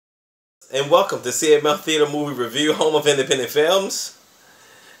And welcome to CML Theater Movie Review, home of independent films.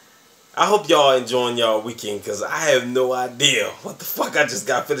 I hope y'all enjoying y'all weekend, because I have no idea what the fuck I just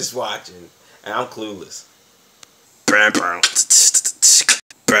got finished watching. And I'm clueless.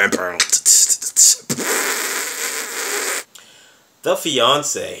 The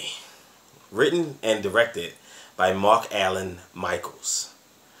Fiance, written and directed by Mark Allen Michaels.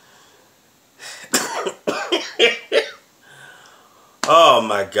 Oh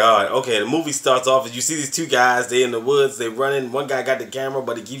my god. Okay, the movie starts off as you see these two guys, they in the woods, they running. One guy got the camera,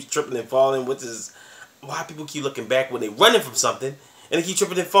 but he keeps tripping and falling, which is why people keep looking back when they running from something and they keep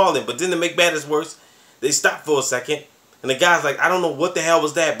tripping and falling. But then to make matters worse, they stop for a second and the guy's like, I don't know what the hell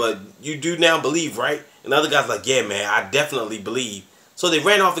was that, but you do now believe, right? And the other guy's like, yeah man, I definitely believe. So they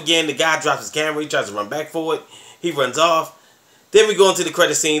ran off again. The guy drops his camera, he tries to run back for it, he runs off. Then we go into the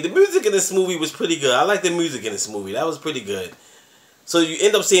credit scene. The music in this movie was pretty good. I like the music in this movie. That was pretty good. So you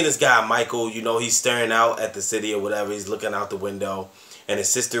end up seeing this guy, Michael, you know, he's staring out at the city or whatever. He's looking out the window. And his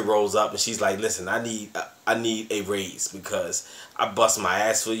sister rolls up and she's like, listen, I need a raise because I bust my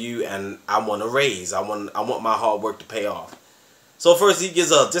ass for you and I want a raise. I want my hard work to pay off. So first he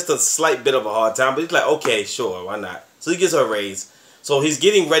gives her just a slight bit of a hard time, but he's like, okay, sure, why not? So he gives her a raise. So he's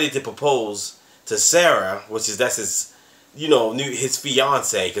getting ready to propose to Sarah, that's his, you know, his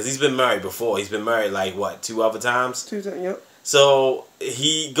fiance, because he's been married before. He's been married like, what, 2 other times? 2 times, yep. So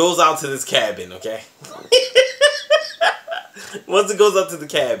he goes out to this cabin, okay? Once he goes up to the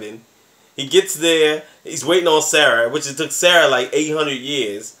cabin, he gets there, he's waiting on Sarah, which it took Sarah like 800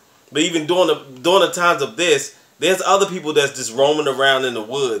 years. But even during the times of this, there's other people that's just roaming around in the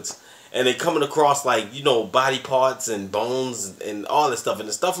woods. And they coming across like, you know, body parts and bones and all this stuff. And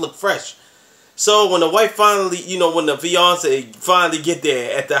the stuff look fresh. So when the wife finally, you know, when the fiance finally get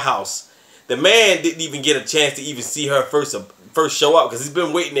there at the house, the man didn't even get a chance to even see her first show up because he's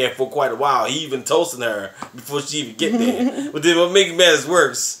been waiting there for quite a while. He even toasting her before she even get there. But then what makes matters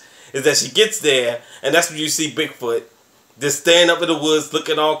worse is that she gets there and that's when you see Bigfoot just standing up in the woods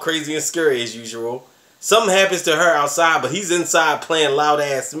looking all crazy and scary as usual. Something happens to her outside, but he's inside playing loud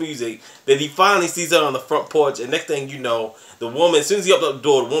ass music. Then he finally sees her on the front porch, and next thing you know, the woman, as soon as he opened up the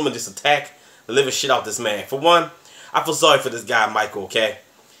door, the woman just attacked the living shit out this man. For one, I feel sorry for this guy Michael, okay?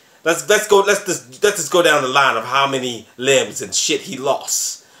 Let's just go down the line of how many limbs and shit he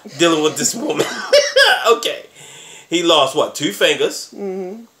lost dealing with this woman. Okay. He lost what? 2 fingers,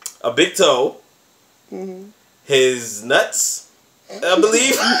 a big toe, his nuts, I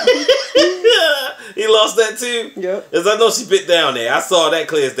believe. He lost that too. Yep. Because I know she bit down there. I saw that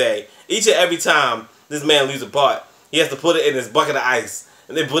clear as day. Each and every time this man loses a part, he has to put it in his bucket of ice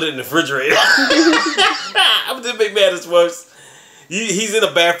and then put it in the refrigerator. I'm just make matters worse. He's in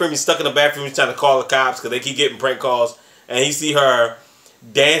a bathroom. He's stuck in the bathroom. He's trying to call the cops because they keep getting prank calls. And he see her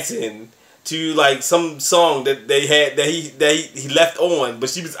dancing to like some song that they had that he left on, but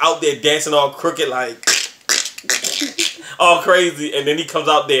she was out there dancing all crooked, like all crazy. And then he comes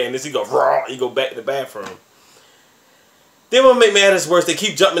out there and then he go raw. He go back to the bathroom. Then what make matters worse, they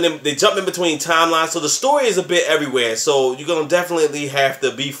keep jumping in. They jump in between timelines, so the story is a bit everywhere. So you're gonna definitely have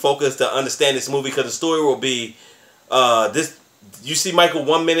to be focused to understand this movie because the story will be this. You see Michael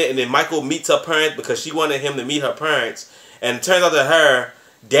 1 minute and then Michael meets her parents because she wanted him to meet her parents. And it turns out that her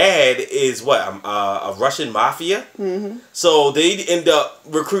dad is what? A Russian mafia? So they end up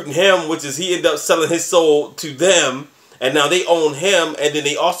recruiting him, which is he ended up selling his soul to them. And now they own him. And then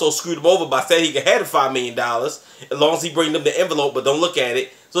they also screwed him over by saying he could have the $5 million as long as he bring them the envelope but don't look at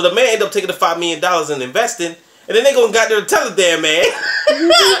it. So the man ended up taking the $5 million and investing. And then they gonna got there to tell the damn man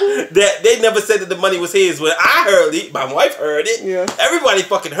that they never said that the money was his. When I heard it, my wife heard it. Yeah. Everybody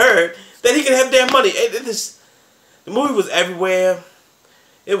fucking heard that he could have damn money. The movie was everywhere.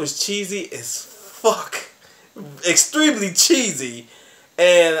 It was cheesy as fuck, extremely cheesy,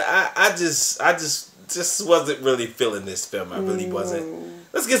 and I just wasn't really feeling this film. I really wasn't.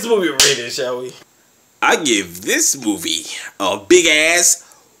 Let's get this movie rated, shall we? I give this movie a big ass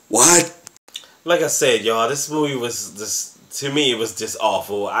what? Like I said, y'all, this movie was just, to me, it was just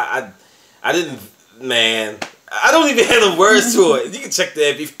awful. I didn't, man, I don't even have the words to it. You can check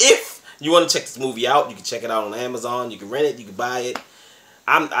that, if you want to check this movie out, you can check it out on Amazon, you can rent it, you can buy it.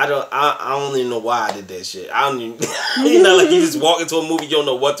 I don't even know why I did that shit. I don't even, you know, like you just walk into a movie, you don't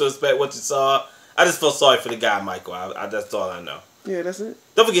know what to expect, what you saw. I just felt sorry for the guy, Michael. That's all I know. Yeah, that's it.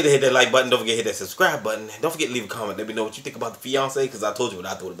 Don't forget to hit that like button, don't forget to hit that subscribe button, don't forget to leave a comment, let me know what you think about The Fiance, because I told you what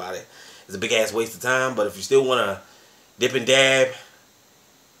I thought about it. It's a big ass waste of time, but if you still want to dip and dab,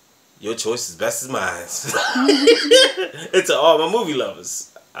 your choice is best as mine. It's to all my movie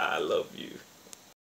lovers. I love you.